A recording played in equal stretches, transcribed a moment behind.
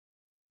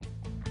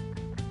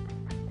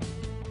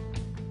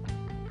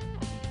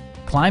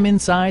Climb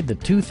inside the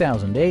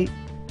 2008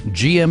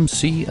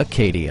 GMC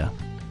Acadia.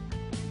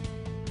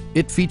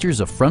 It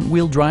features a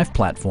front-wheel drive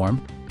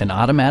platform, an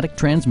automatic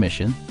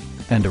transmission,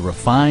 and a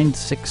refined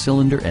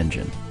 6-cylinder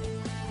engine.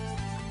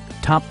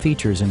 Top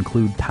features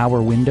include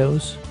power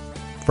windows,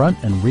 front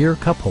and rear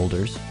cup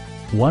holders,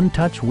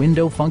 one-touch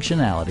window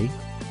functionality,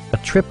 a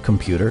trip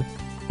computer,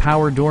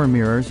 power door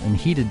mirrors and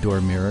heated door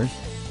mirrors,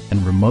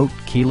 and remote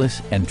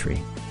keyless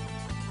entry.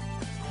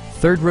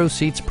 Third-row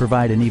seats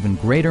provide an even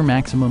greater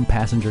maximum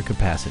passenger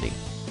capacity.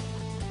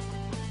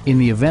 In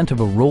the event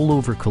of a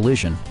rollover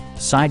collision,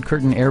 side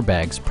curtain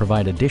airbags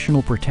provide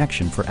additional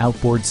protection for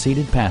outboard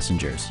seated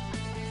passengers.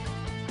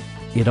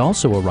 It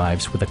also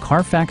arrives with a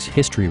Carfax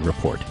history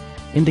report,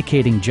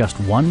 indicating just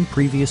one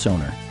previous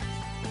owner.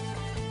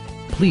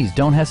 Please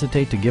don't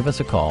hesitate to give us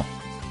a call.